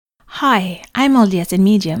Hi, I'm LDS in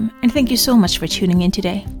Medium, and thank you so much for tuning in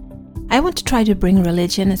today. I want to try to bring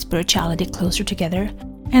religion and spirituality closer together,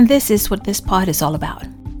 and this is what this pod is all about.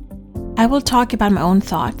 I will talk about my own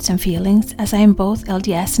thoughts and feelings as I am both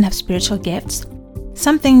LDS and have spiritual gifts,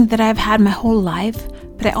 something that I've had my whole life,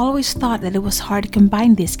 but I always thought that it was hard to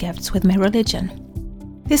combine these gifts with my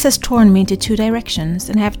religion. This has torn me into two directions,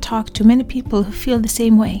 and I have talked to many people who feel the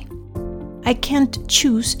same way. I can't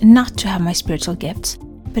choose not to have my spiritual gifts,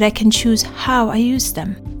 but I can choose how I use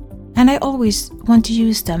them. And I always want to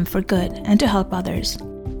use them for good and to help others.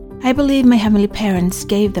 I believe my heavenly parents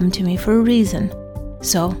gave them to me for a reason.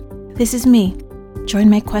 So, this is me. Join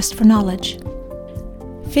my quest for knowledge.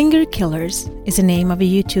 Finger Killers is the name of a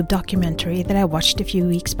YouTube documentary that I watched a few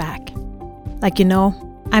weeks back. Like you know,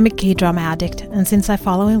 I'm a K-drama addict, and since I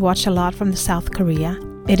follow and watch a lot from South Korea,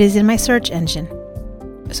 it is in my search engine.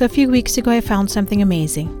 So a few weeks ago I found something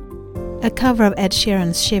amazing. A cover of Ed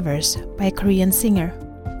Sheeran's Shivers by a Korean singer.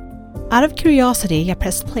 Out of curiosity, I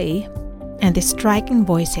pressed play, and this striking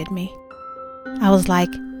voice hit me. I was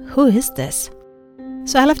like, who is this?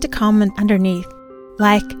 So I left a comment underneath,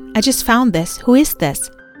 like, I just found this, who is this?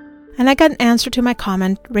 And I got an answer to my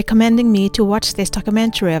comment recommending me to watch this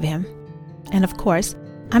documentary of him. And of course,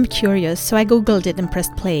 I'm curious, so I googled it and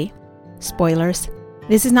pressed play. Spoilers,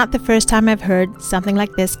 this is not the first time I've heard something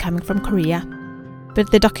like this coming from Korea. But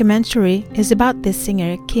the documentary is about this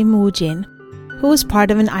singer Kim Woo-jin, who was part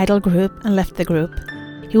of an idol group and left the group.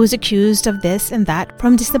 He was accused of this and that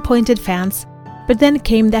from disappointed fans, but then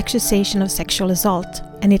came the accusation of sexual assault,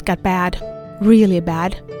 and it got bad, really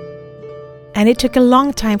bad. And it took a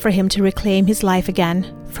long time for him to reclaim his life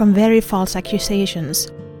again from very false accusations.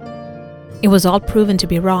 It was all proven to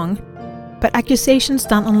be wrong, but accusations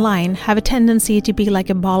done online have a tendency to be like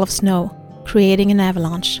a ball of snow, creating an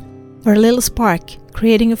avalanche, or a little spark,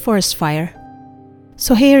 creating a forest fire.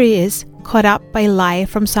 So here he is, caught up by a lie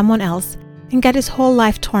from someone else, and got his whole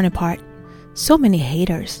life torn apart. So many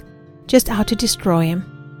haters, just out to destroy him.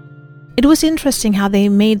 It was interesting how they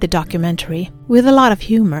made the documentary, with a lot of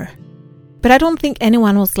humor. But I don't think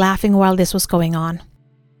anyone was laughing while this was going on.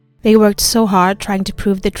 They worked so hard trying to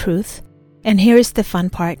prove the truth, and here is the fun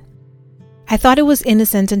part. I thought he was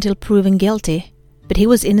innocent until proven guilty, but he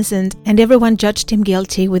was innocent and everyone judged him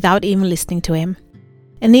guilty without even listening to him.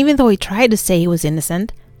 And even though he tried to say he was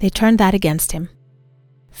innocent, they turned that against him.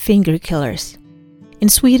 Finger killers. In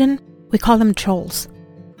Sweden, we call them trolls.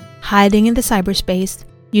 Hiding in the cyberspace,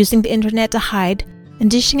 using the internet to hide, and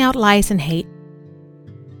dishing out lies and hate.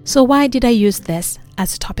 So why did I use this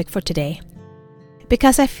as a topic for today?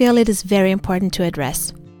 Because I feel it is very important to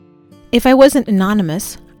address. If I wasn't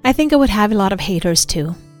anonymous, I think I would have a lot of haters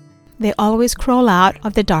too. They always crawl out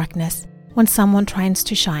of the darkness when someone tries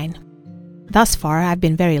to shine. Thus far, I've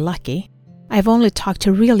been very lucky. I've only talked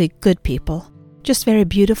to really good people. Just very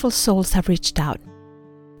beautiful souls have reached out.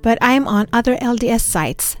 But I am on other LDS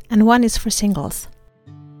sites, and one is for singles.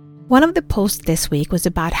 One of the posts this week was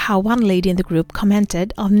about how one lady in the group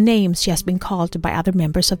commented on names she has been called by other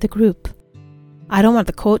members of the group. I don't want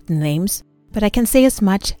to quote the names, but I can say as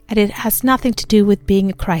much as it has nothing to do with being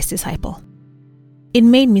a Christ disciple. It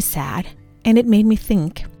made me sad, and it made me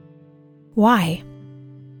think. Why?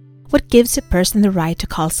 What gives a person the right to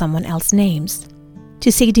call someone else names? To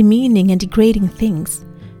say demeaning and degrading things?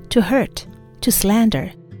 To hurt? To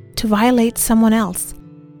slander? To violate someone else?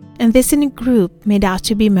 And this in a group made out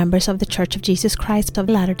to be members of the Church of Jesus Christ of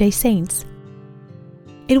Latter-day Saints.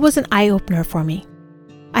 It was an eye-opener for me.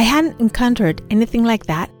 I hadn't encountered anything like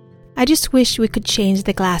that. I just wish we could change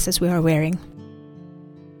the glasses we are wearing.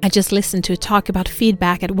 I just listened to a talk about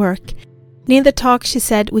feedback at work, and in the talk she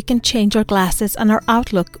said we can change our glasses and our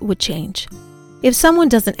outlook would change. If someone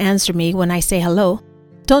doesn't answer me when I say hello,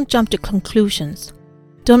 don't jump to conclusions.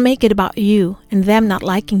 Don't make it about you and them not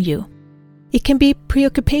liking you. It can be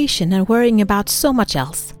preoccupation and worrying about so much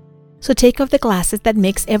else. So take off the glasses that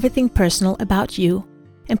makes everything personal about you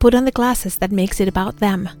and put on the glasses that makes it about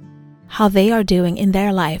them, how they are doing in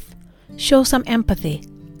their life. Show some empathy.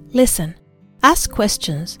 Listen. Ask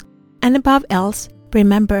questions. And above else,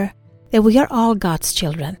 remember that we are all God's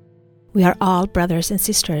children. We are all brothers and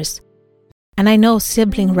sisters. And I know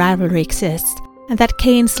sibling rivalry exists and that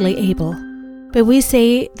Cain slay Abel. But we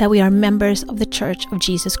say that we are members of the Church of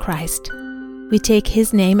Jesus Christ. We take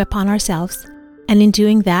His name upon ourselves, and in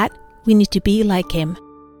doing that, we need to be like Him.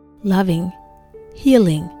 Loving,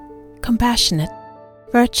 healing, compassionate,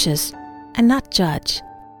 virtuous, and not judge.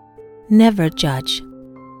 Never judge.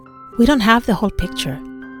 We don't have the whole picture.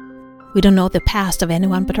 We don't know the past of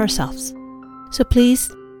anyone but ourselves. So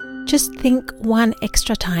please, just think one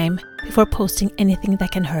extra time before posting anything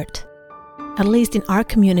that can hurt. at least in our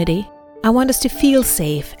community, I want us to feel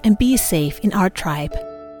safe and be safe in our tribe,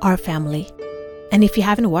 our family. And if you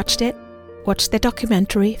haven't watched it, watch the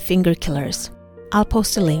documentary Finger Killers. I'll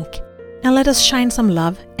post a link. And let us shine some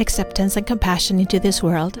love, acceptance, and compassion into this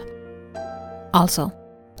world. Also,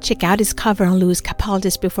 check out his cover on Louis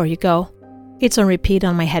Capaldi's Before You Go. It's on repeat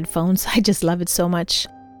on my headphones. I just love it so much.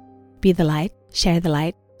 Be the light, share the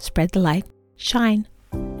light, spread the light, shine.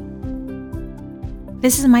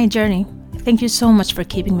 This is my journey. Thank you so much for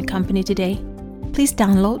keeping me company today. Please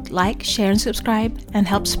download, like, share, and subscribe, and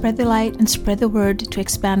help spread the light and spread the word to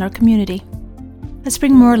expand our community. Let's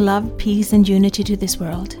bring more love, peace, and unity to this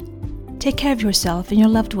world. Take care of yourself and your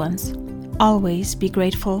loved ones. Always be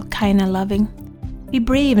grateful, kind, and loving. Be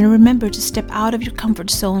brave and remember to step out of your comfort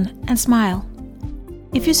zone and smile.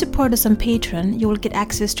 If you support us on Patreon, you will get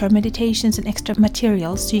access to our meditations and extra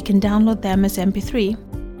materials so you can download them as MP3.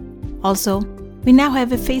 Also, we now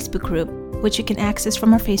have a Facebook group, which you can access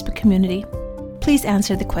from our Facebook community. Please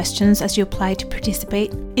answer the questions as you apply to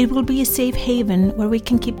participate. It will be a safe haven where we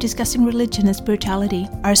can keep discussing religion and spirituality,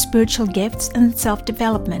 our spiritual gifts, and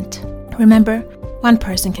self-development. Remember, one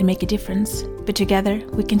person can make a difference, but together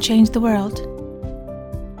we can change the world.